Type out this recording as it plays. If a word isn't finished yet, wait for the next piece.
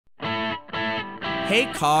Hey,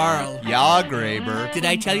 Carl. Ja, Graber. Did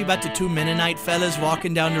I tell you about the two Mennonite fellas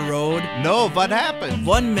walking down the road? No, what happened?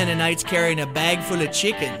 One Mennonite's carrying a bag full of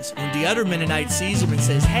chickens, and the other Mennonite sees him and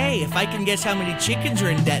says, "Hey, if I can guess how many chickens are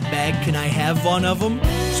in that bag, can I have one of them?"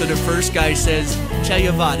 So the first guy says, "Tell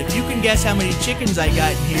you what, if you can guess how many chickens I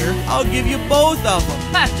got in here, I'll give you both of them."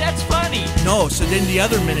 That's funny. No, so then the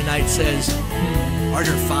other Mennonite says, "Are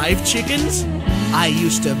there 5 chickens? I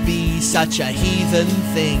used to be such a heathen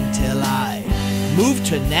thing till I moved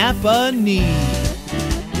to Napa Knee.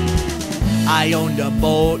 I owned a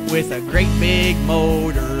boat with a great big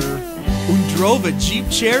motor and drove a Jeep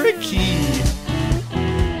Cherokee.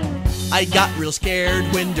 I got real scared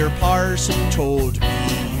when der parson told me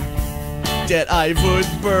that I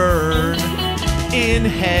would burn in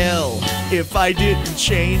hell if I didn't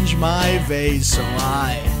change my ways, so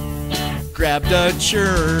I grabbed a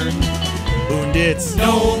churn, and it's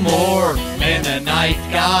No more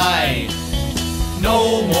Mennonite Guy.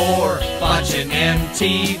 No more watching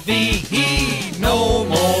MTV. No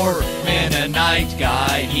more Mennonite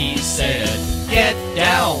Guy, he said. Get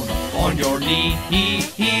down on your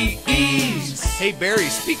knees. Hey, Barry,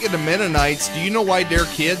 speaking of Mennonites, do you know why their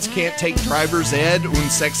kids can't take driver's ed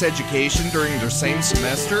and sex education during their same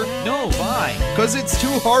semester? No, why? Because it's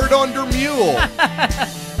too hard on their mule.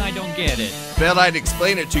 I don't get it. Bet I'd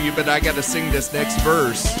explain it to you, but I gotta sing this next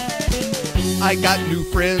verse. I got new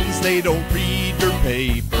friends, they don't read their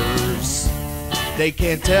papers. They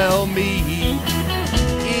can't tell me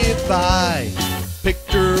if I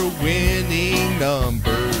picked their winning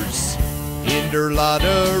numbers in their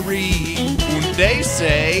lottery. And they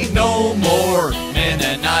say, No more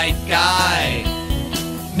Mennonite Guy.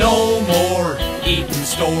 No more eating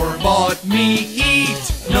store-bought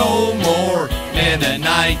meat. No more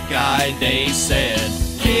Mennonite Guy, they said.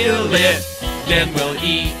 Kill it, then we'll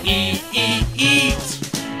eat.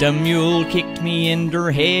 The mule kicked me in der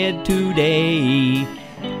head today.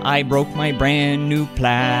 I broke my brand new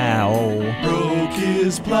plow. broke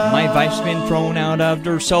his plow. My wife's been thrown out of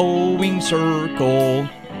der sewing circle.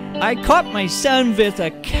 I caught my son with a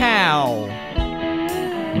cow.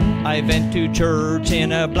 I went to church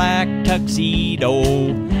in a black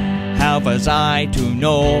tuxedo. How was I to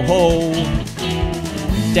know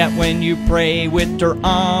that when you pray with der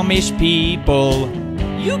Amish people,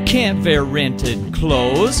 you can't wear rented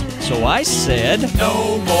clothes? So I said,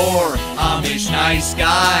 No more Amish nice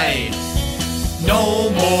guy.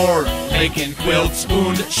 No more making quilts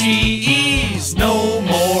and cheese. No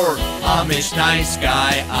more Amish nice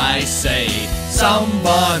guy, I say.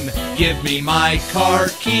 Someone give me my car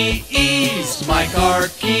keys. My car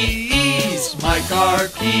keys. My car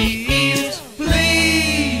keys.